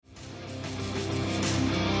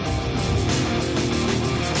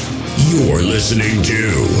You're listening to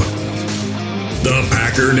the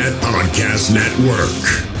Packernet Podcast Network.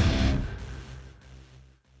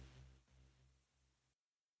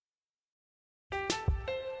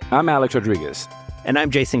 I'm Alex Rodriguez. And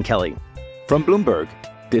I'm Jason Kelly. From Bloomberg,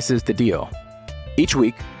 this is The Deal. Each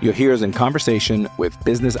week, you'll hear us in conversation with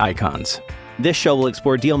business icons. This show will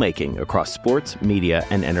explore deal-making across sports, media,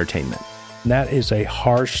 and entertainment. That is a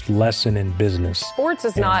harsh lesson in business. Sports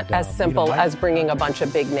is not as simple as bringing a bunch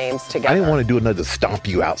of big names together. I didn't want to do another stomp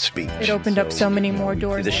you out speech. It opened up so many more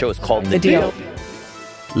doors. The show is called The Deal.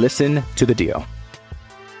 Listen to The Deal.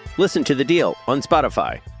 Listen to The Deal on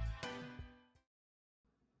Spotify.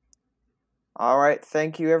 All right,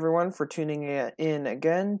 thank you everyone for tuning in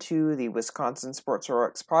again to the Wisconsin Sports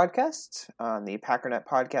Heroics podcast on the Packernet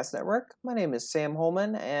Podcast Network. My name is Sam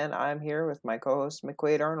Holman, and I'm here with my co-host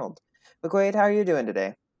McQuaid Arnold. McQuaid, how are you doing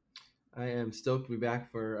today? I am stoked to be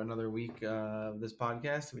back for another week of this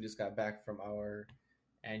podcast. We just got back from our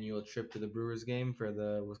annual trip to the Brewers game for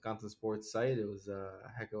the Wisconsin Sports site. It was a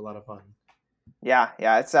heck of a lot of fun. Yeah,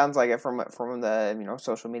 it sounds like it from the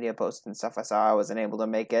social media posts and stuff I saw. I wasn't able to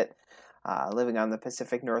make it. Living on the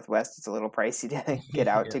Pacific Northwest, it's a little pricey to get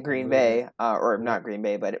out to Green Bay, or not Green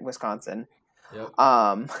Bay, but Wisconsin. Yep.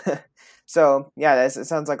 So yeah, it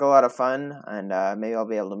sounds like a lot of fun, and maybe I'll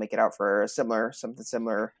be able to make it out for something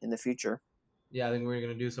similar in the future. Yeah, I think we're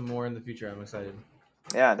going to do some more in the future. I'm excited.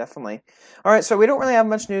 Yeah, definitely. All right, so we don't really have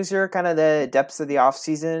much news here, kind of the depths of the off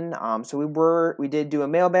season. So we did do a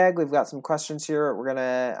mailbag. We've got some questions here we're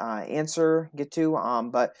gonna get to.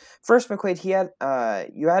 But first, McQuaid,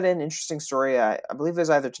 you had an interesting story. I believe it was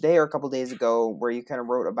either today or a couple days ago, where you kind of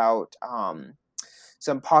wrote about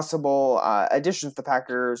some possible additions the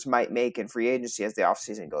Packers might make in free agency as the off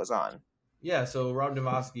season goes on. Yeah. So Rob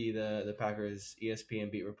Demovsky, the Packers ESPN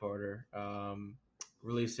beat reporter,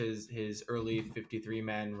 released his early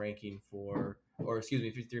 53-man ranking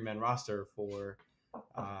 53-man roster for,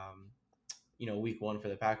 week one for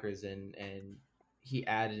the Packers. And he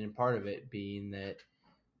added in part of it being that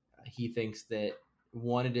he thinks that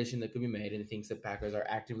one addition that could be made, and he thinks that Packers are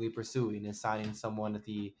actively pursuing, is signing someone at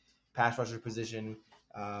the pass rusher position,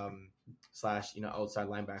 / outside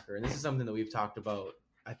linebacker. And this is something that we've talked about,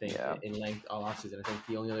 I think, in length all offseason. I think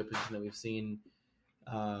the only other position that we've seen,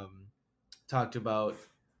 talked about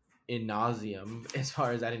in nauseum as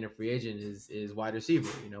far as adding a free agent is wide receiver,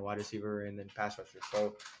 wide receiver and then pass rusher.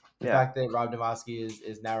 So the fact that Rob Demovsky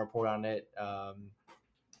is now reporting on it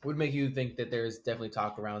would make you think that there's definitely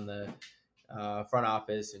talk around the front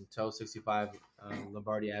office and 1265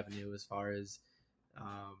 Lombardi Avenue as far as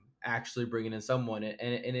actually bringing in someone.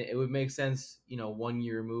 And it would make sense, 1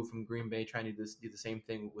 year removed from Green Bay, trying to do the same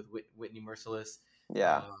thing with Whitney Mercilus.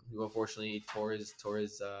 Yeah. Who unfortunately tore his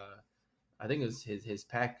I think it was his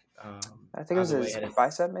pec. I think it was his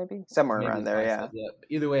bicep, maybe somewhere around there. Bicep, yeah.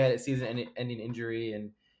 Either way, had a season-ending injury,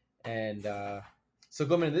 and so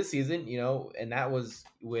going into this season, and that was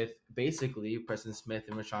with basically Preston Smith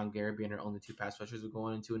and Rashawn Gary being our only two pass rushers. We're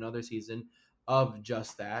going into another season of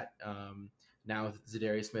just that. Now with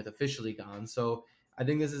Zadarius Smith officially gone, so I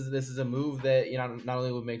think this is a move that not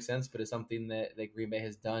only would make sense, but it's something that Green Bay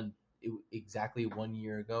has done exactly 1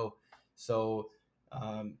 year ago. So.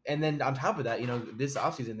 And then on top of that, this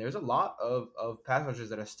offseason, there's a lot of pass rushers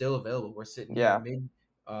that are still available. We're sitting mid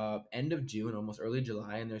end of June, almost early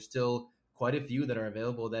July, and there's still quite a few that are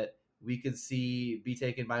available that we could see be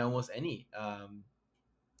taken by almost any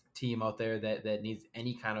team out there that needs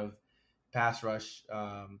any kind of pass rush.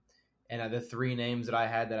 And the three names that I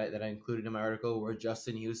had that I included in my article were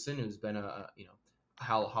Justin Houston, who's been a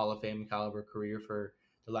Hall of Fame caliber career for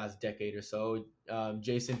the last decade or so.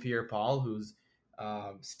 Jason Pierre-Paul, who's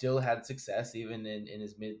still had success even in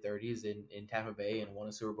his mid-30s in Tampa Bay and won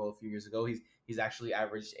a Super Bowl a few years ago. He's actually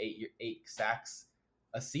averaged eight sacks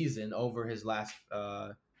a season over his last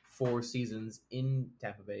 4 seasons in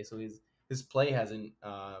Tampa Bay. So his play hasn't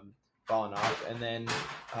fallen off. And then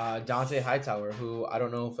Dante Hightower, who I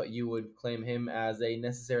don't know if you would claim him as a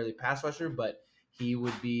necessarily pass rusher, but he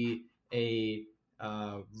would be a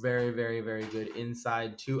very, very, very good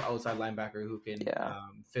inside to outside linebacker who can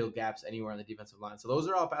fill gaps anywhere on the defensive line. So those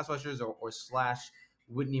are all pass rushers or slash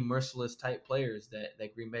Whitney Mercilus type players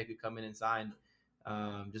that Green Bay could come in and sign,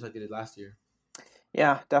 just like they did last year.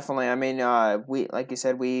 Yeah, definitely. I mean, like you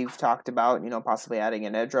said, we've talked about, possibly adding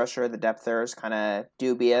an edge rusher. The depth there is kind of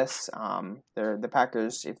dubious. The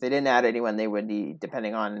Packers, if they didn't add anyone, they would be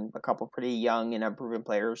depending on a couple pretty young and unproven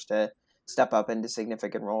players to step up into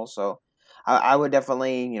significant roles. So I would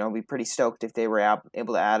definitely, be pretty stoked if they were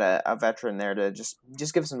able to add a veteran there to just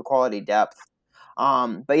give some quality depth.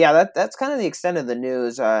 But yeah, that's kind of the extent of the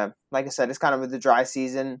news. like I said, it's kind of the dry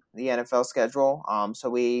season, the NFL schedule. So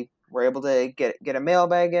we were able to get a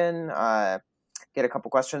mailbag in, get a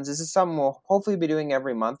couple questions. This is something we'll hopefully be doing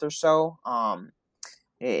every month or so,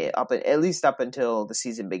 at least up until the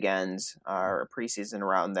season begins, or preseason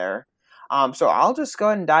around there. So I'll just go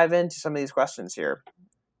ahead and dive into some of these questions here.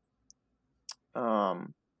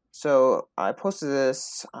 So I posted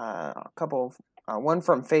this one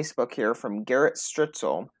from Facebook here from Garrett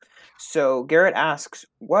Stritzel. So Garrett asks,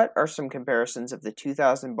 what are some comparisons of the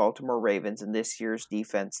 2000 Baltimore Ravens and this year's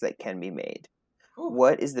defense that can be made? Ooh.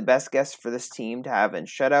 What is the best guess for this team to have in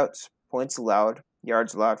shutouts, points allowed,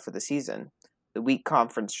 yards allowed for the season? The weak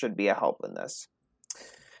conference should be a help in this.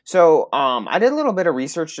 So I did a little bit of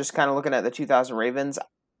research just kind of looking at the 2000 Ravens.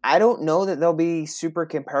 I don't know that they'll be super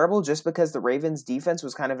comparable just because the Ravens defense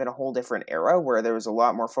was kind of in a whole different era where there was a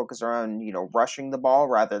lot more focus around, rushing the ball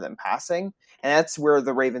rather than passing. And that's where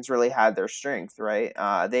the Ravens really had their strength, right?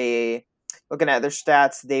 Looking at their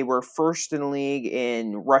stats, they were first in the league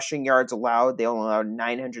in rushing yards allowed. They only allowed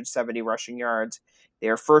 970 rushing yards. They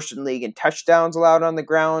are first in the league in touchdowns allowed on the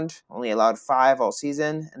ground, only allowed 5 all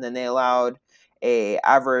season. And then they allowed a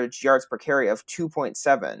average yards per carry of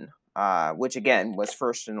 2.7. Which again was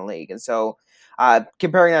first in the league. And so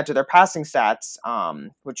comparing that to their passing stats,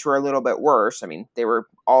 which were a little bit worse, I mean, they were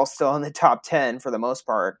all still in the top 10 for the most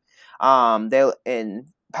part. In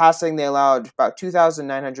passing, they allowed about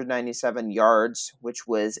 2,997 yards, which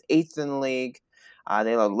was 8th in the league.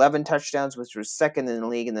 They allowed 11 touchdowns, which was 2nd in the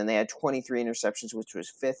league. And then they had 23 interceptions, which was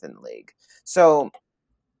 5th in the league. So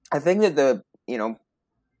I think that the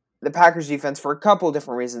Packers defense, for a couple of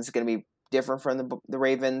different reasons, is going to be different from the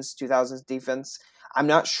Ravens 2000s defense. I'm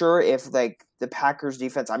not sure if the Packers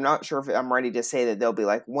defense, I'm not sure if I'm ready to say that they'll be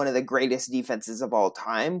like one of the greatest defenses of all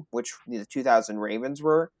time, which the 2000 Ravens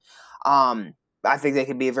were. I think they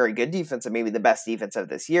could be a very good defense and maybe the best defense of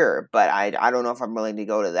this year, but I don't know if I'm willing to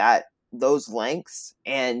go to those lengths.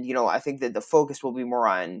 And, I think that the focus will be more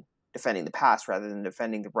on defending the pass rather than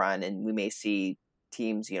defending the run. And we may see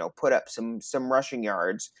teams, put up some rushing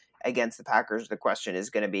yards against the Packers. The question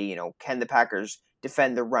is going to be, can the Packers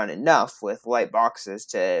defend the run enough with light boxes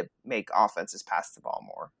to make offenses pass the ball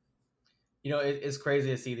more? It's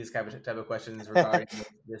crazy to see these type of questions regarding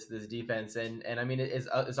this defense, and I mean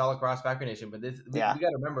it's all across Packer Nation. But we got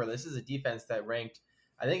to remember this is a defense that ranked,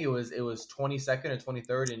 I think it was 22nd or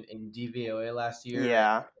 23rd in DVOA last year.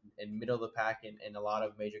 Yeah, in middle of the pack in a lot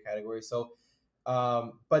of major categories. So.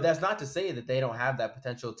 But that's not to say that they don't have that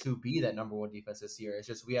potential to be that number 1 defense this year. It's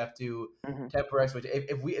just we have to temper expectations.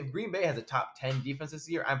 If Green Bay has a top 10 defense this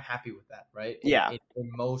year, I'm happy with that, right? Yeah. In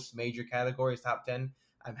most major categories, top 10,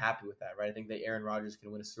 I'm happy with that, right? I think that Aaron Rodgers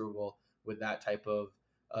can win a Super Bowl with that type of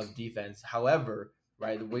defense. However,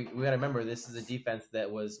 right, we got to remember this is a defense that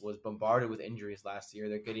was bombarded with injuries last year.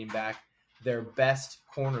 They're getting back their best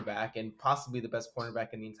cornerback and possibly the best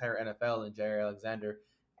cornerback in the entire NFL in Jair Alexander,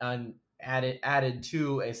 and added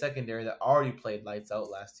to a secondary that already played lights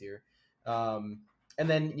out last year. And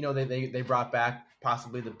then, they brought back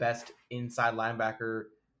possibly the best inside linebacker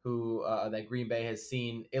who that Green Bay has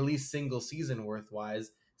seen at least single season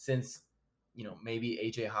worth-wise since, maybe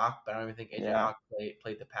AJ Hawk, but I don't even think AJ Hawk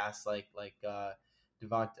played the pass like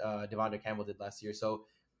Devontae Campbell did last year. So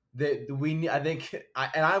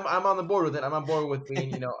I'm on the board with it. I'm on board with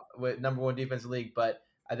being, with number 1 defensive league, but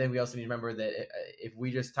I think we also need to remember that if we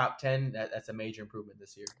just top 10, that's a major improvement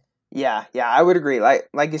this year. Yeah, I would agree.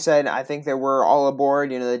 Like you said, I think that we're all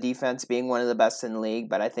aboard, the defense being one of the best in the league,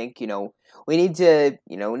 but I think, we need to,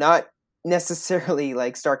 not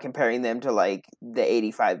necessarily start comparing them to the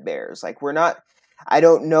 85 Bears. I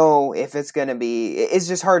don't know if it's going to be, it's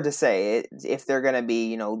just hard to say if they're going to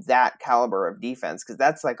be, that caliber of defense, because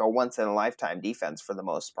that's a once in a lifetime defense for the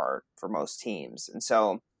most part for most teams. And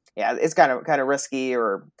so, yeah, it's kind of risky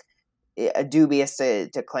or dubious to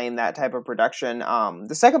claim that type of production.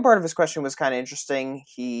 The second part of his question was kind of interesting.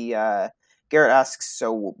 Garrett asks,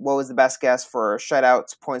 so what was the best guess for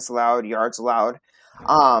shutouts, points allowed, yards allowed?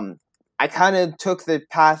 I kind of took the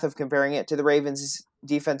path of comparing it to the Ravens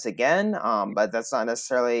defense again, but that's not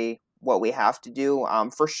necessarily what we have to do.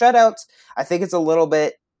 For shutouts, I think it's a little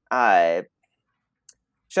bit shutouts,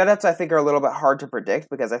 I think, are a little bit hard to predict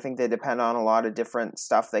because I think they depend on a lot of different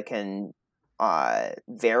stuff that can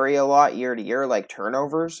vary a lot year to year, like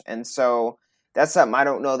turnovers. And so that's something I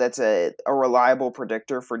don't know that's a reliable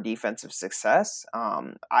predictor for defensive success.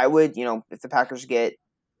 I would, if the Packers get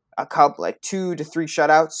a couple, 2 to 3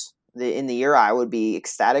 shutouts in the year, I would be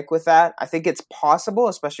ecstatic with that. I think it's possible,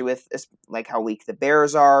 especially with how weak the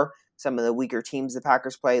Bears are, some of the weaker teams the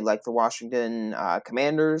Packers played, like the Washington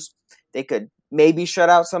Commanders. They could maybe shut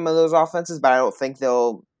out some of those offenses, but I don't think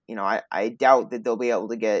they'll I doubt that they'll be able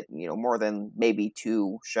to get, more than maybe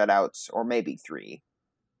 2 shutouts or maybe 3.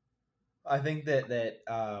 I think that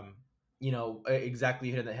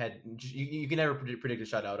exactly hit in the head. You can never predict a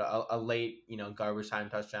shutout. A late, garbage time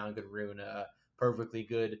touchdown could ruin a perfectly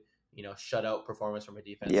good, shutout performance from a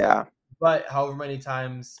defense. Yeah. But however many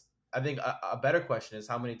times, I think a better question is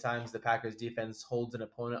how many times the Packers defense holds an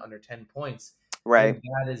opponent under 10 points. Right.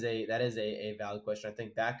 That is a valid question. I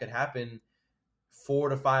think that could happen 4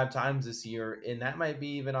 to 5 times this year, and that might be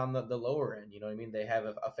even on the lower end. You know what I mean? They have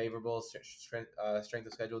a favorable strength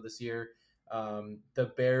of schedule this year.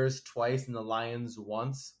 The Bears twice and the Lions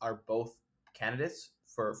once are both candidates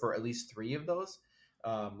for at least 3 of those.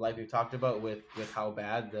 Like we talked about with how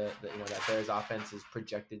bad the that Bears offense is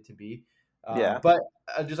projected to be. But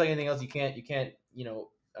just like anything else, you can't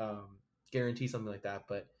guarantee something like that.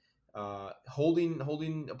 But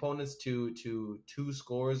holding opponents to 2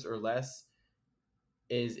 scores or less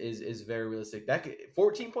is very realistic. That could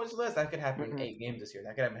 14 points or less. That could happen in 8 games this year.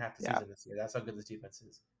 That could happen half the season this year. That's how good this defense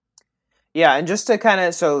is. Yeah, and just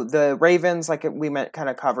to so the Ravens, like we kind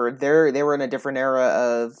of covered, they were in a different era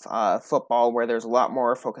of football where there's a lot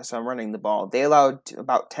more focus on running the ball. They allowed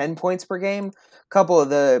about 10 points per game. A couple of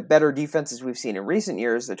the better defenses we've seen in recent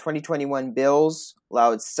years, the 2021 Bills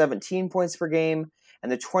allowed 17 points per game, and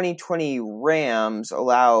the 2020 Rams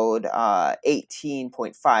allowed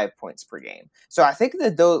 18.5 points per game. So I think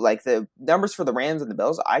that the numbers for the Rams and the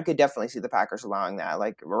Bills, I could definitely see the Packers allowing that,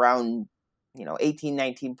 like around 18,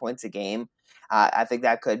 19 points a game. I think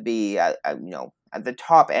that could be, at the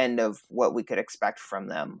top end of what we could expect from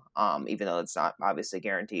them, even though it's not obviously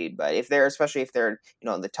guaranteed. But especially if they're,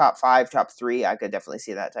 in the top 5, top 3, I could definitely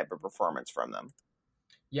see that type of performance from them.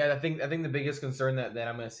 Yeah, I think the biggest concern that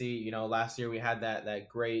I'm going to see, last year we had that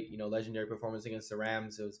great, legendary performance against the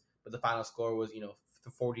Rams. But the final score was,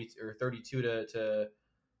 40 or 32 to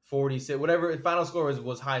 46, whatever. The final score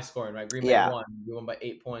was high scoring, right? Green Bay won. We won by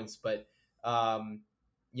 8 points, but I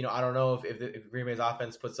don't know if Green Bay's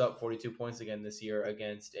offense puts up 42 points again this year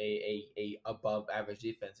against a above average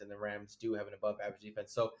defense, and the Rams do have an above average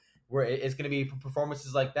defense. So it's going to be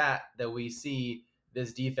performances like that we see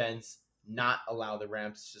this defense not allow the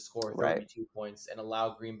Rams to score 32 points and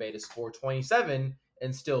allow Green Bay to score 27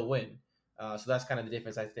 and still win. So that's kind of the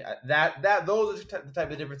difference. I think that those are the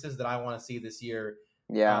type of differences that I want to see this year.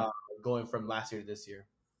 Yeah, going from last year to this year.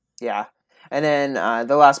 Yeah. And then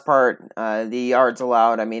the last part, the yards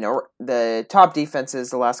allowed. I mean, the top defenses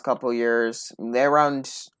the last couple of years, they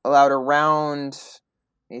allowed around,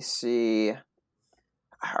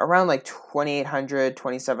 around like 2,800,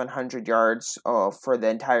 2,700 yards for the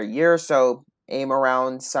entire year. So aim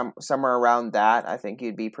around somewhere around that. I think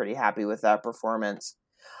you'd be pretty happy with that performance.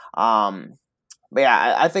 But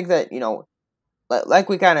yeah, I think that, like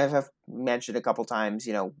we kind of have mentioned a couple times,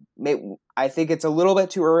 I think it's a little bit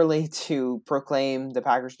too early to proclaim the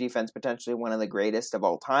Packers defense potentially one of the greatest of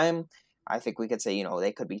all time. I think we could say,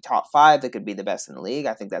 they could be top 5. They could be the best in the league.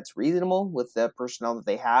 I think that's reasonable with the personnel that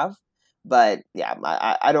they have. But yeah,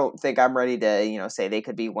 I don't think I'm ready to, say they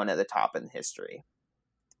could be one of the top in history.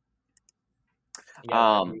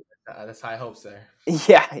 Yeah, that's high hopes there.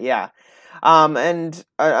 Yeah. And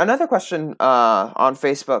another question on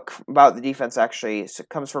Facebook about the defense actually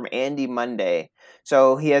comes from Andy Monday.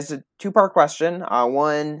 So he has a 2-part question.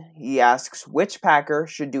 One, he asks which Packer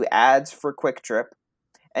should do ads for Quick Trip,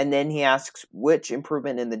 and then he asks which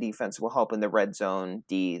improvement in the defense will help in the red zone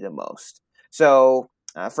D the most. So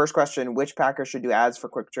first question, which Packer should do ads for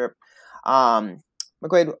Quick Trip?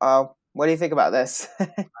 McQuaid, what do you think about this? I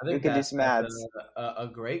think we could do some ads. A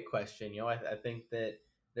great question. I think that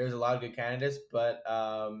there's a lot of good candidates, but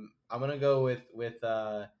I'm gonna go with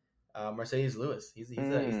Marcedes Lewis. He's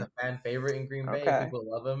a fan favorite in Green Bay. Okay. People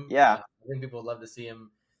love him. Yeah, I think people love to see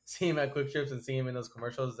him at Quick Trips and see him in those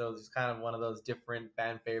commercials. So it's kind of one of those different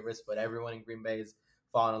fan favorites, but everyone in Green Bay is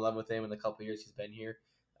fallen in love with him in the couple of years he's been here.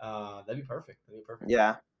 That'd be perfect.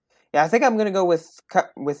 Yeah, I think I'm gonna go with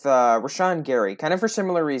Rashawn Gary, kind of for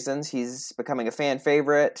similar reasons. He's becoming a fan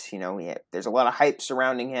favorite. There's a lot of hype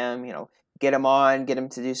surrounding him. Get him on, get him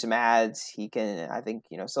to do some ads. He can, I think,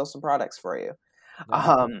 sell some products for you.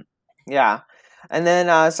 Yeah. And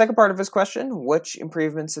then second part of his question, which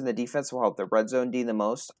improvements in the defense will help the red zone D the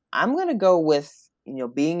most? I'm going to go with,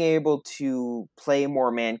 being able to play more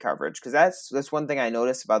man coverage, because that's one thing I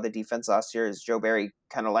noticed about the defense last year is Joe Barry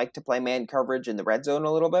kind of liked to play man coverage in the red zone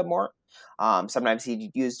a little bit more. Sometimes he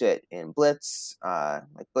used it in blitz,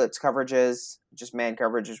 like blitz coverages, just man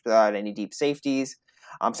coverages without any deep safeties.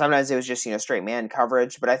 Sometimes it was just, straight man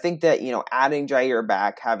coverage. But I think that, adding Jair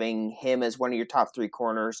back, having him as one of your top 3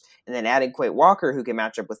 corners, and then adding Quay Walker, who can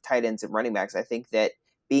match up with tight ends and running backs, I think that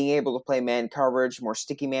being able to play man coverage, more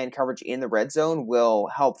sticky man coverage in the red zone will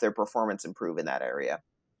help their performance improve in that area.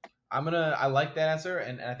 I like that answer,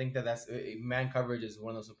 and I think that's man coverage is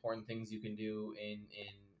one of those important things you can do in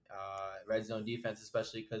red zone defense,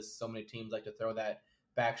 especially because so many teams like to throw that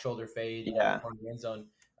back shoulder fade in the end zone.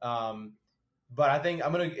 But I think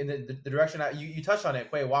I'm in the direction you touched on it,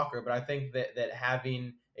 Quay Walker. But I think that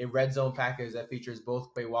having a red zone package that features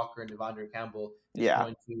both Quay Walker and Devondre Campbell is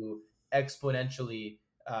going to exponentially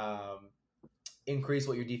increase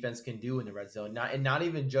what your defense can do in the red zone. Not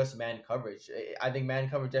even just man coverage. I think man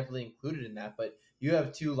coverage definitely included in that, but you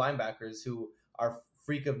have two linebackers who are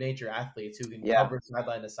freak of nature athletes who can cover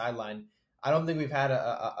sideline to sideline. I don't think we've had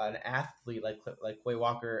an athlete like Quay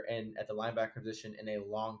Walker and at the linebacker position in a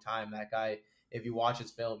long time. That guy, if you watch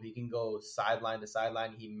his film, he can go sideline to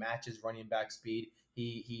sideline. He matches running back speed.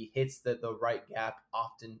 He hits the right gap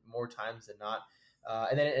often, more times than not.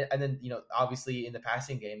 And then obviously in the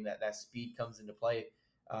passing game that speed comes into play.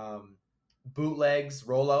 Bootlegs,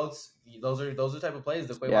 rollouts, those are the type of plays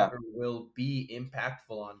that Quay Walker will be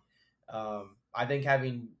impactful on. I think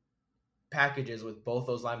having packages with both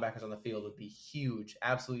those linebackers on the field would be huge,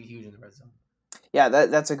 absolutely huge in the red zone. Yeah,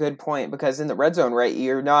 that's a good point, because in the red zone, right,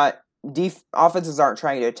 you're not offenses aren't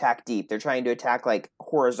trying to attack deep. They're trying to attack like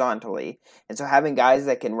horizontally. And so having guys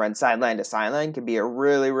that can run sideline to sideline can be a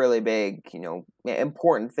really, really big,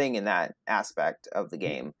 important thing in that aspect of the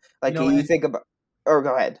game. Like you think about, or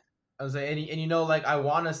go ahead. I was saying, and I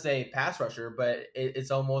want to say pass rusher, but it's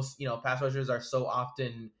almost, pass rushers are so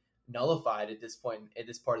often nullified at this point, at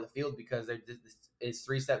this part of the field, because it's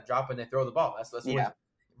 3-step drop and they throw the ball. That's what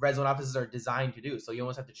red zone offenses are designed to do. So you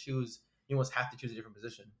almost have to choose a different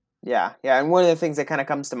position. Yeah. And one of the things that kind of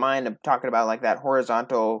comes to mind of talking about like that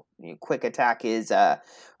horizontal quick attack is that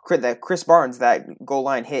Chris Barnes, that goal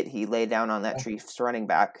line hit he laid down on that Chiefs running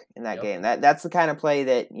back in that game. That's the kind of play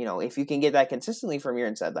that, if you can get that consistently from your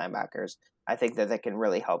inside linebackers, I think that can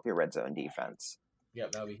really help your red zone defense. Yeah,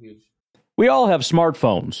 that would be huge. We all have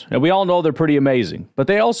smartphones, and we all know they're pretty amazing, but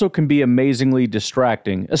they also can be amazingly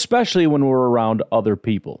distracting, especially when we're around other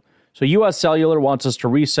people. So US Cellular wants us to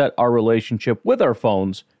reset our relationship with our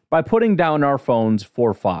phones by putting down our phones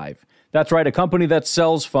for $5. That's right, a company that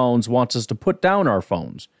sells phones wants us to put down our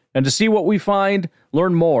phones. And to see what we find,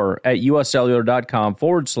 learn more at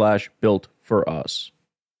uscellular.com/built for us.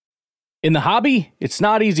 In the hobby, it's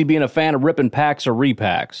not easy being a fan of ripping packs or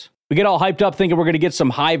repacks. We get all hyped up thinking we're going to get some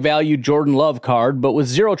high-value Jordan Love card, but with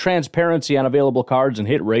zero transparency on available cards and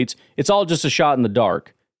hit rates, it's all just a shot in the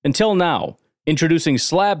dark. Until now. Introducing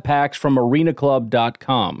slab packs from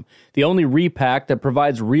arenaclub.com, the only repack that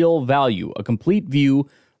provides real value, a complete view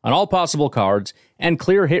on all possible cards, and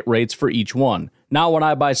clear hit rates for each one. Now when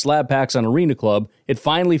I buy slab packs on Arena Club, it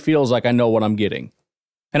finally feels like I know what I'm getting.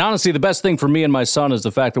 And honestly, the best thing for me and my son is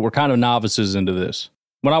the fact that we're kind of novices into this.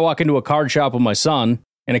 When I walk into a card shop with my son,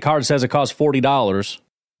 and a card says it costs $40,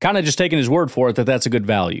 kind of just taking his word for it that that's a good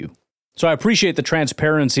value. So I appreciate the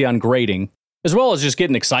transparency on grading, as well as just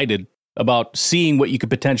getting excited about seeing what you could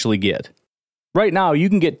potentially get. Right now, you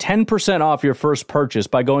can get 10% off your first purchase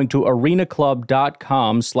by going to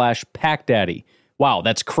arenaclub.com/packdaddy. Wow,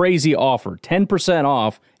 that's crazy offer. 10%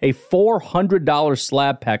 off a $400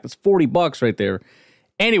 slab pack. That's $40 right there.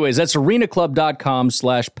 Anyways, that's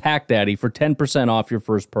arenaclub.com/packdaddy for 10% off your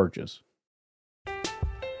first purchase.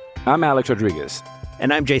 I'm Alex Rodriguez.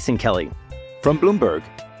 And I'm Jason Kelly. From Bloomberg,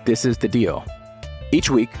 this is The Deal. Each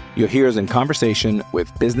week, you'll hear us in conversation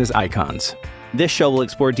with business icons. This show will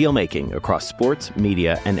explore deal-making across sports,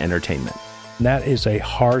 media, and entertainment. That is a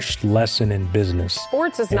harsh lesson in business.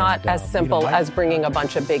 Sports is not as simple as bringing a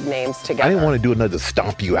bunch of big names together. I didn't want to do another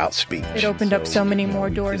stomp you out speech. It opened up so many more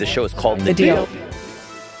doors. The show is called The Deal.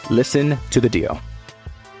 Listen to The Deal.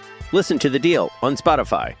 Listen to The Deal on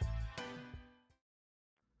Spotify.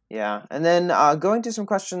 Yeah, and then going to some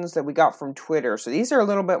questions that we got from Twitter. So these are a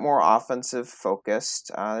little bit more offensive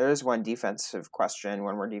focused. There is one more defensive question.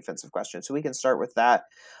 So we can start with that.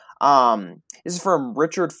 This is from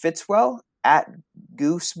Richard Fitzwell at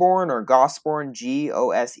Gooseborn or Gosborn,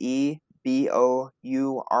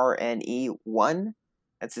 GOSEBOURNE1.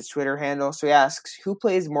 That's his Twitter handle. So he asks, who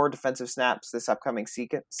plays more defensive snaps this upcoming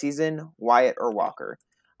season, Wyatt or Walker?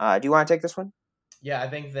 Do you want to take this one? Yeah, I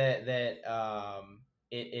think that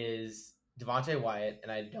it is Devontae Wyatt,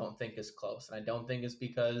 and I don't think it's close. And I don't think it's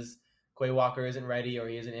because Quay Walker isn't ready or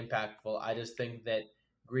he isn't impactful. I just think that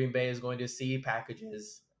Green Bay is going to see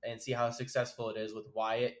packages and see how successful it is with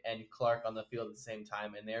Wyatt and Clark on the field at the same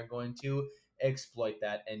time. And they're going to exploit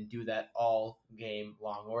that and do that all game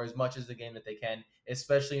long, or as much as the game that they can,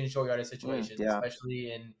 especially in short yardage situations,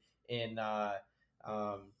 especially in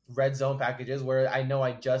red zone packages, where I know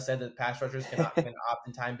I just said that pass rushers can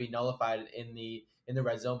oftentimes be nullified in the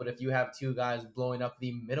red zone. But if you have two guys blowing up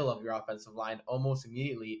the middle of your offensive line almost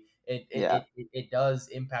immediately, it does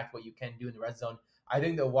impact what you can do in the red zone. I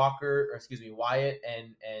think that Wyatt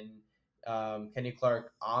and Kenny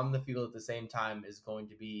Clark on the field at the same time is going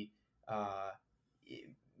to be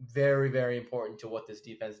very, very important to what this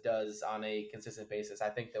defense does on a consistent basis. I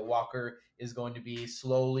think that Walker is going to be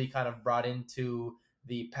slowly kind of brought into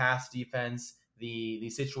the pass defense,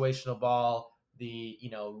 the situational ball, the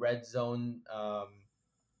red zone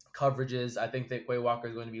coverages. I think that Quay Walker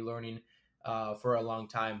is going to be learning for a long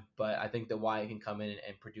time, but I think that Wyatt can come in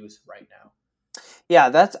and produce right now.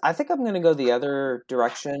 Yeah, I think I'm going to go the other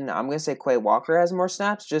direction. I'm going to say Quay Walker has more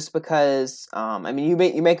snaps just because,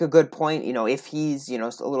 you make a good point. If he's, a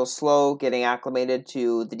little slow getting acclimated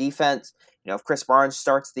to the defense, if Chris Barnes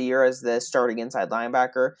starts the year as the starting inside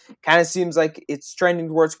linebacker, kind of seems like it's trending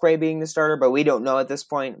towards Quay being the starter, but we don't know at this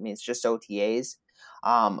point. It's just OTAs.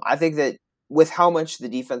 I think that with how much the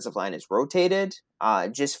defensive line is rotated,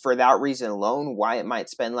 just for that reason alone, Wyatt might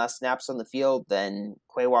spend less snaps on the field than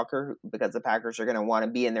Quay Walker, because the Packers are going to want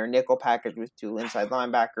to be in their nickel package with two inside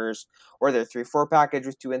linebackers or their 3-4 package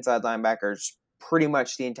with two inside linebackers pretty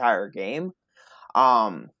much the entire game.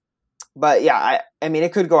 But yeah,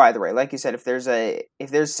 it could go either way. Like you said, if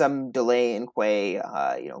there's some delay in Quay,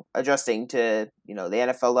 adjusting to the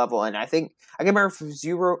NFL level, and I can remember if it was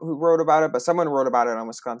you who wrote about it, but someone wrote about it on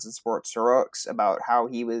Wisconsin Sports Heroics about how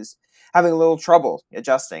he was having a little trouble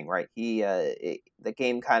adjusting. Right, he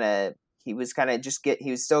was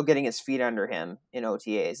still getting his feet under him in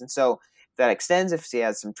OTAs, and so if that extends, if he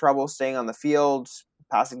has some trouble staying on the field,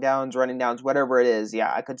 passing downs, running downs, whatever it is,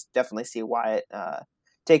 yeah, I could definitely see Wyatt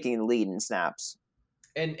taking the lead in snaps.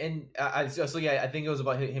 I think it was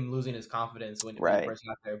about him losing his confidence when he first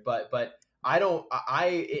got there. But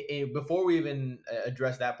before we even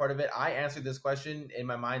address that part of it, I answered this question in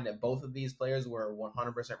my mind that both of these players were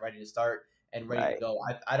 100% ready to start and ready to go.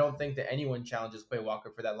 I don't think that anyone challenges Quay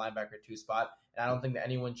Walker for that linebacker 2 spot, and I don't think that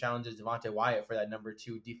anyone challenges Devonte Wyatt for that number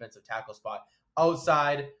 2 defensive tackle spot.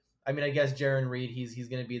 Outside, I guess Jarran Reed, he's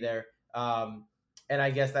going to be there. And I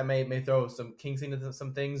guess that may throw some kinks into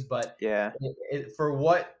some things, but for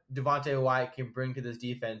what Devonte Wyatt can bring to this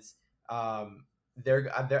defense, I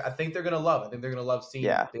think they're gonna love. I think they're gonna love seeing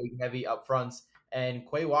big, heavy up fronts. And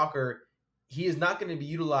Quay Walker, he is not going to be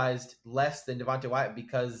utilized less than Devonte Wyatt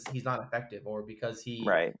because he's not effective or because he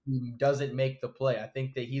doesn't make the play. I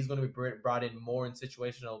think that he's going to be brought in more in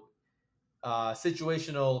situational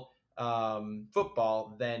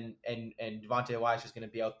football than and Devonte Wyatt's just going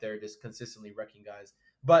to be out there just consistently wrecking guys.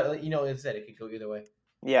 But it said it could go either way.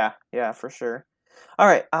 Yeah, for sure. All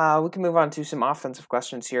right, we can move on to some offensive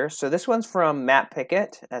questions here. So this one's from Matt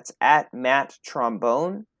Pickett. That's at Matt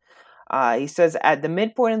Trombone. He says, at the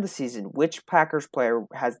midpoint of the season, which Packers player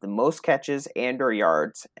has the most catches and or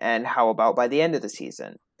yards, and how about by the end of the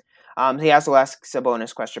season? He also asks a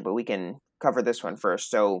bonus question, but we can cover this one first.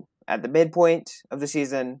 So at the midpoint of the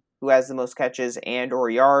season, who has the most catches and or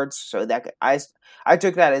yards? So that I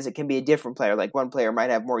took that as it can be a different player. Like one player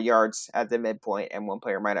might have more yards at the midpoint and one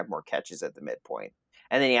player might have more catches at the midpoint.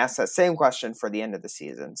 And then he asks that same question for the end of the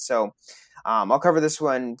season. So I'll cover this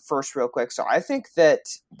one first real quick. So I think that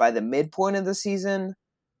by the midpoint of the season,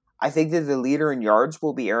 I think that the leader in yards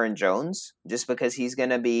will be Aaron Jones, just because he's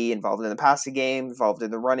going to be involved in the passing game, involved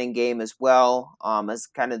in the running game as well, as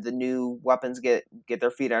kind of the new weapons get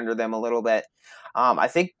their feet under them a little bit. I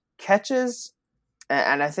think catches,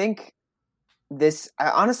 and I think I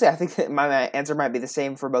think that my answer might be the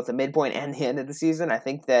same for both the midpoint and the end of the season. I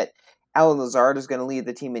think that Allen Lazard is going to lead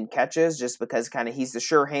the team in catches just because kind of he's the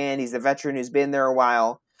sure hand. He's the veteran who's been there a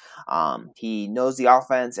while. He knows the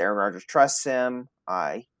offense. Aaron Rodgers trusts him.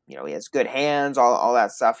 He has good hands, all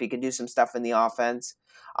that stuff. He can do some stuff in the offense.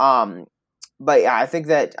 But yeah, I think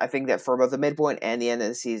that for both the midpoint and the end of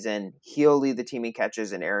the season, he'll lead the team in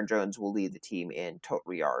catches, and Aaron Jones will lead the team in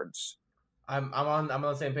total yards. I'm on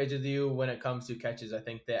the same page with you when it comes to catches. I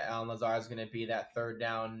think that Allen Lazard is going to be that third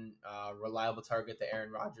down, reliable target that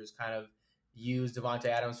Aaron Rodgers kind of used Devontae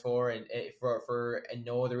Adams for, and for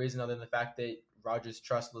no other reason other than the fact that Rodgers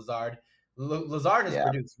trusts Lazard. Lazard has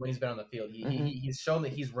produced when he's been on the field. He's shown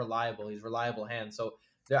that he's reliable. He's reliable hands. So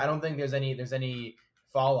I don't think there's any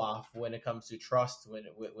fall off when it comes to trust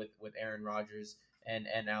with Aaron Rodgers and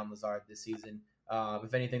Allen Lazard this season.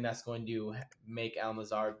 If anything, that's going to make Allen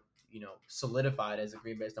Lazard solidified as a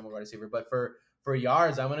Green Bay's number 1 receiver. But for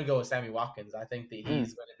yards, I'm going to go with Sammy Watkins. I think that he's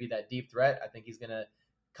going to be that deep threat. I think he's going to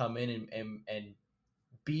come in and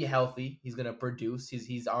be healthy. He's going to produce.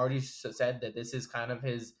 He's already said that this is kind of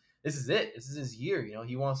his this is it. This is his year.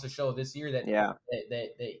 He wants to show this year that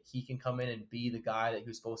that he can come in and be the guy that he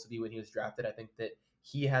was supposed to be when he was drafted. I think that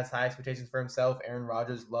he has high expectations for himself. Aaron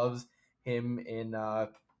Rodgers loves him in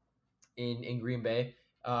Green Bay.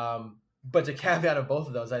 But to caveat of both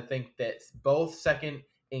of those, I think that both second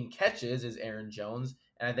in catches is Aaron Jones,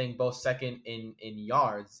 and I think both second in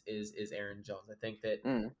yards is Aaron Jones. I think that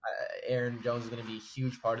Aaron Jones is going to be a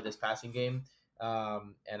huge part of this passing game.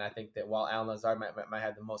 And I think that while Allen Lazard might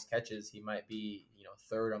have the most catches, he might be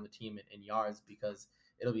third on the team in yards, because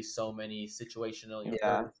it'll be so many situational,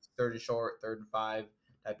 third and short, 3rd and 5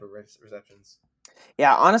 type of receptions.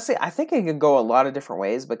 Yeah, honestly, I think it could go a lot of different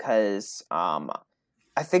ways, because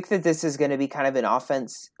I think that this is going to be kind of an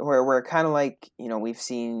offense where we're kind of like, we've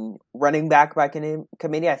seen running back by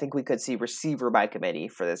committee. I think we could see receiver by committee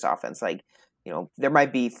for this offense. Like, there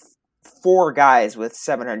might be 4 guys with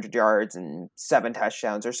 700 yards and 7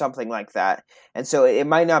 touchdowns or something like that. And so it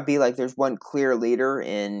might not be like there's one clear leader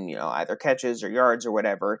in, either catches or yards or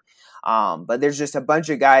whatever. But there's just a bunch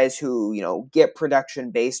of guys who, get production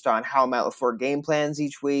based on how Matt LaFleur game plans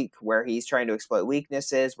each week, where he's trying to exploit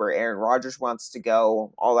weaknesses, where Aaron Rodgers wants to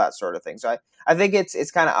go, all that sort of thing. So I think it's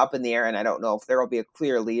kind of up in the air, and I don't know if there will be a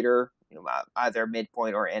clear leader, either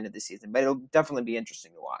midpoint or end of the season, but it'll definitely be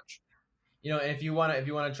interesting to watch. If you want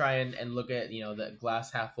to try and look at the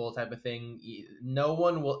glass half full type of thing, no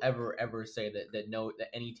one will ever say that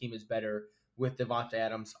any team is better with Davante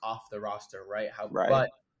Adams off the roster, right? But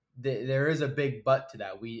there is a big but to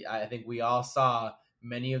that. I think we all saw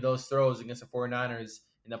many of those throws against the 49ers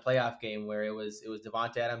in the playoff game where it was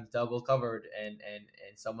Davante Adams double covered and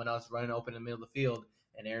someone else running open in the middle of the field,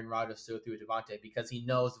 and Aaron Rodgers threw through Davante because he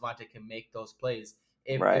knows Davante can make those plays.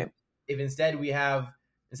 If instead we have,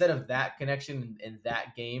 instead of that connection in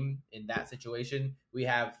that game, in that situation, we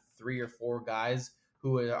have 3 or 4 guys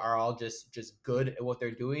who are all just good at what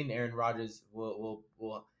they're doing, Aaron Rodgers will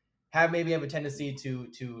have a tendency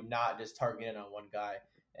to not just target in on one guy.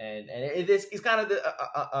 And it's kind of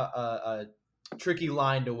a tricky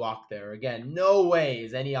line to walk there. Again, no way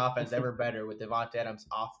is any offense ever better with Davante Adams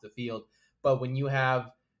off the field. But when you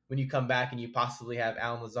come back and you possibly have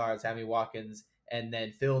Allen Lazard, Sammy Watkins, and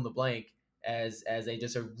then fill in the blank as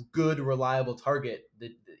just a good, reliable target,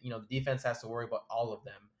 the defense has to worry about all of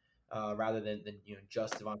them rather than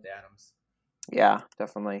just Davante Adams. Yeah,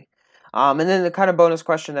 definitely. And then the kind of bonus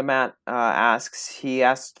question that Matt asks, he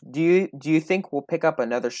asked, do you think we'll pick up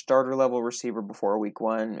another starter level receiver before week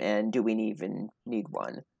 1, and do we even need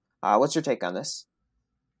one? What's your take on this?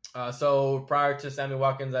 So prior to Sammy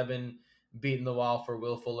Watkins, I've been beating the wall for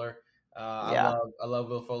Will Fuller. I love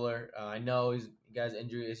Will Fuller. I know he has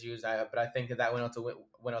injury issues, but I think that went out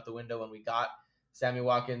the window when we got Sammy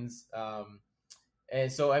Watkins.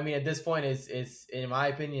 And so, at this point, it's in my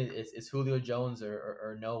opinion, it's Julio Jones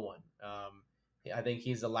or no one. I think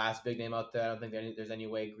he's the last big name out there. I don't think there's any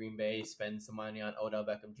way Green Bay spends some money on Odell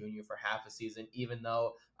Beckham Jr. for half a season, even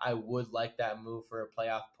though I would like that move for a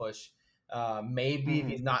playoff push. Maybe if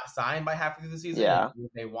he's not signed by halfway through the season,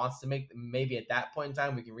 if they wants to make, maybe at that point in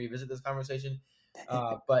time we can revisit this conversation.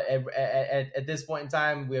 But at this point in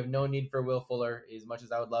time, we have no need for Will Fuller, as much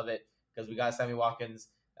as I would love it, because we got Sammy Watkins.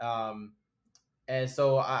 And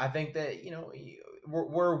so I think that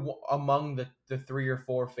we're among the 3 or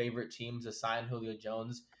 4 favorite teams to sign Julio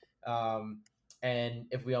Jones. And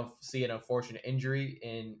if we see an unfortunate injury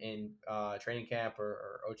in training camp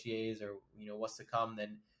or OTAs or what's to come,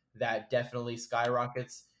 then that definitely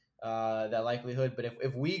skyrockets that likelihood. But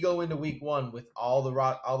if we go into week 1 with all the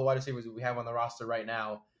wide receivers that we have on the roster right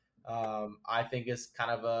now, I think it's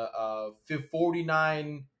kind of a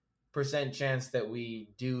 49% chance that we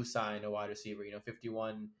do sign a wide receiver.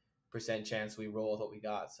 51% chance we roll with what we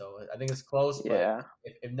got. So I think it's close. But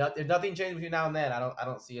if nothing changes between now and then, I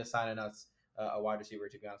don't see us signing us a wide receiver,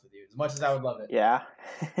 to be honest with you, as much as I would love it. Yeah.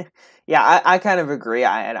 I kind of agree.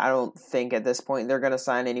 I don't think at this point they're going to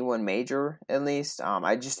sign anyone major, at least.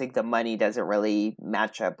 I just think the money doesn't really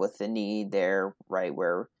match up with the need there, right?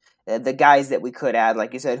 Where the guys that we could add,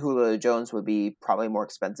 like you said, Julio Jones would be probably more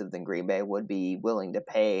expensive than Green Bay would be willing to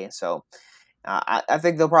pay. So I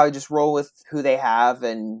think they'll probably just roll with who they have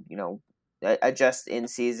and, adjust in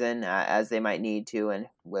season as they might need to, and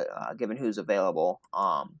given who's available.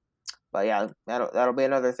 But yeah, that'll be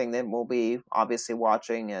another thing that we'll be obviously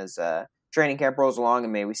watching as training camp rolls along,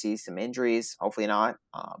 and maybe we see some injuries. Hopefully not,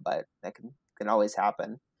 but that can always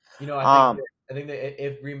happen. I think that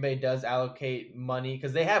if Green Bay does allocate money,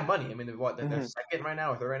 because they have money. They're second right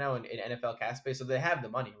now, or third right now in NFL cap space, so they have the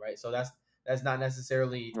money, right? So that's not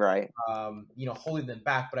necessarily right. Holding them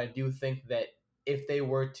back, but I do think that if they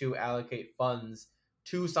were to allocate funds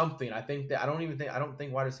to something. I don't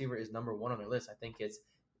think wide receiver is number one on their list. I think it's,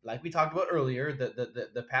 like we talked about earlier,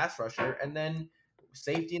 the pass rusher, and then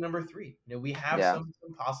safety number 3. We have some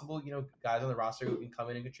possible, guys on the roster who can come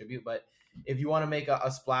in and contribute. But if you want to make a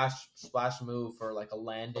splash move for like a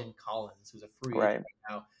Landon Collins, who's a free agent right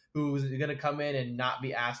now, who's going to come in and not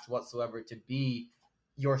be asked whatsoever to be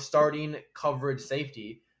your starting coverage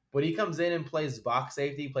safety, but he comes in and plays box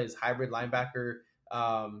safety, plays hybrid linebacker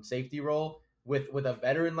safety role with a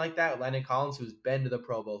veteran like that, Landon Collins, who's been to the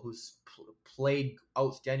Pro Bowl, who's played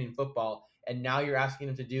outstanding football, and now you're asking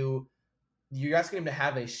him to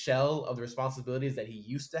have a shell of the responsibilities that he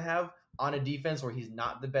used to have on a defense where he's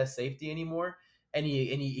not the best safety anymore, and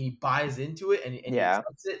he buys into it and he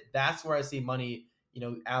accepts it. That's where I see money,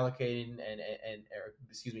 allocating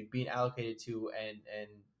being allocated to, and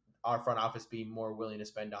our front office being more willing to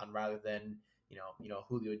spend on, rather than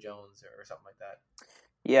Julio Jones or something like that.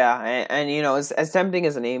 Yeah, and as tempting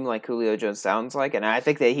as a name like Julio Jones sounds like, and I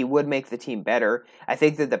think that he would make the team better, I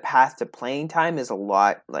think that the path to playing time is a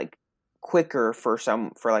lot like quicker for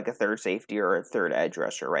like a third safety or a third edge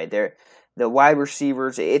rusher, right? The wide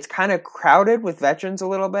receivers, it's kind of crowded with veterans a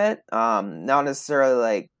little bit. Not necessarily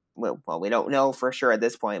like, well, we don't know for sure at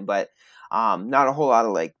this point, but not a whole lot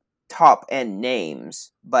of like top end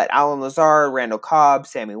names. But Allen Lazard, Randall Cobb,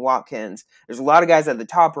 Sammy Watkins, there's a lot of guys at the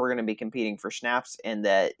top who are going to be competing for snaps, and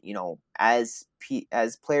that, as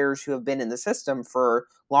players who have been in the system for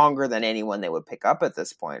longer than anyone they would pick up at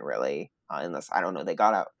this point, really, unless, I don't know, they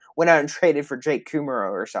went out and traded for Jake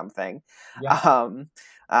Kumaro or something. Yeah.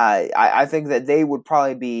 I think that they would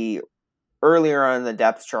probably be earlier on the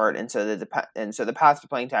depth chart, and so the path to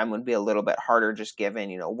playing time would be a little bit harder, just given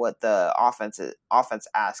what the offense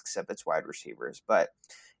asks of its wide receivers. But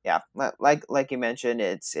yeah, like you mentioned,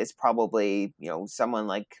 it's probably someone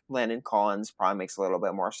like Landon Collins probably makes a little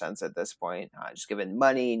bit more sense at this point, just given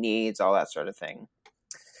money, needs, all that sort of thing.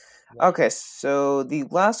 Okay, so the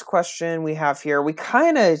last question we have here, we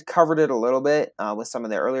kind of covered it a little bit with some of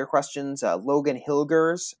the earlier questions. Logan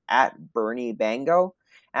Hilgers at Bernie Bango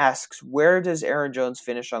asks, where does Aaron Jones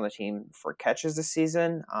finish on the team for catches this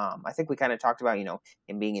season? I think we kind of talked about,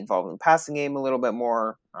 him being involved in the passing game a little bit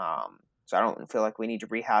more. So I don't feel like we need to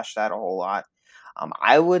rehash that a whole lot.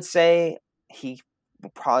 I would say he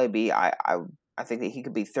will probably be, I think that he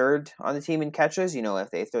could be third on the team in catches. If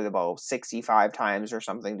they throw the ball 65 times or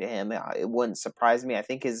something to him, it wouldn't surprise me. I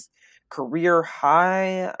think his career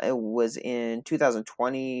high was in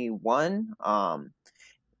 2021.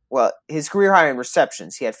 Well, his career high in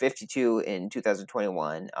receptions, he had 52 in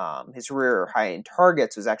 2021. His career high in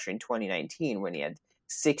targets was actually in 2019 when he had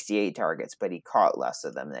 68 targets, but he caught less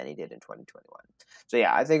of them than he did in 2021. So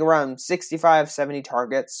yeah, I think around 65, 70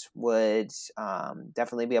 targets would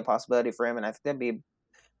definitely be a possibility for him, and I think that'd be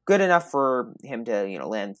good enough for him to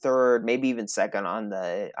land third, maybe even second on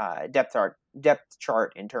the depth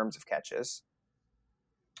chart in terms of catches.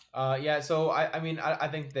 Yeah, so I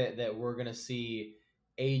think that we're gonna see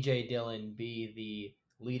A.J. Dillon be the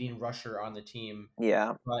leading rusher on the team.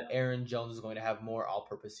 Yeah. But Aaron Jones is going to have more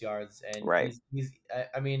all-purpose yards. And right. he's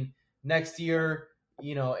next year,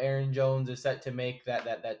 Aaron Jones is set to make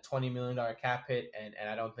that $20 million cap hit. And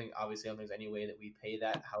I don't think there's any way that we pay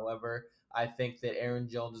that. However, I think that Aaron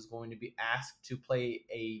Jones is going to be asked to play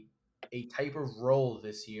a type of role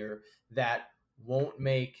this year that won't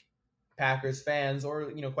make Packers fans,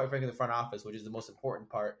 or, quite frankly, the front office, which is the most important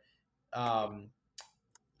part,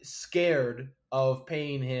 scared of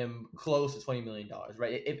paying him close to $20 million,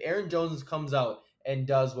 right? If Aaron Jones comes out and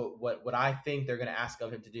does what I think they're going to ask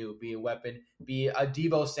of him to do, be a weapon, be a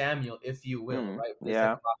Deebo Samuel, if you will, right? This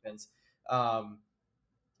type of offense.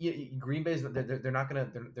 Green Bay's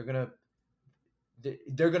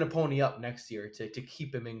they're gonna pony up next year to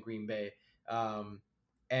keep him in Green Bay.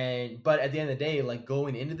 But at the end of the day, like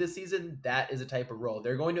going into this season, that is a type of role.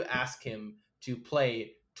 They're going to ask him to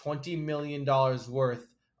play $20 million worth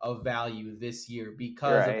of value this year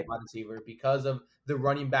because of the wide receiver, because of the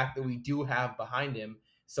running back that we do have behind him,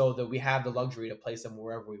 so that we have the luxury to place him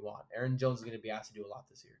wherever we want. Aaron Jones is going to be asked to do a lot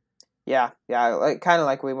this year. Yeah,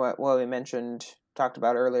 like we mentioned, talked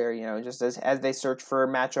about earlier, just as they search for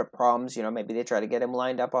matchup problems, maybe they try to get him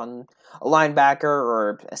lined up on a linebacker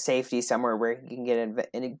or a safety somewhere where he can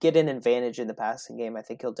get an advantage in the passing game. I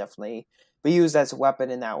think he'll definitely be used as a weapon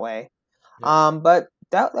in that way. Yeah. But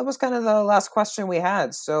that was kind of the last question we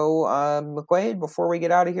had. So, McQuaid, before we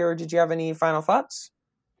get out of here, did you have any final thoughts?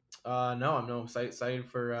 No, I'm excited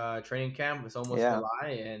for training camp. It's almost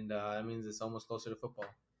July, and that means it's almost closer to football.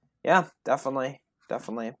 Yeah, definitely.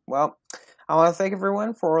 Well, I want to thank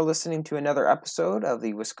everyone for listening to another episode of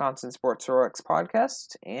the Wisconsin Sports Heroics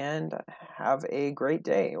podcast, and have a great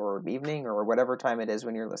day or evening or whatever time it is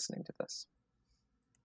when you're listening to this.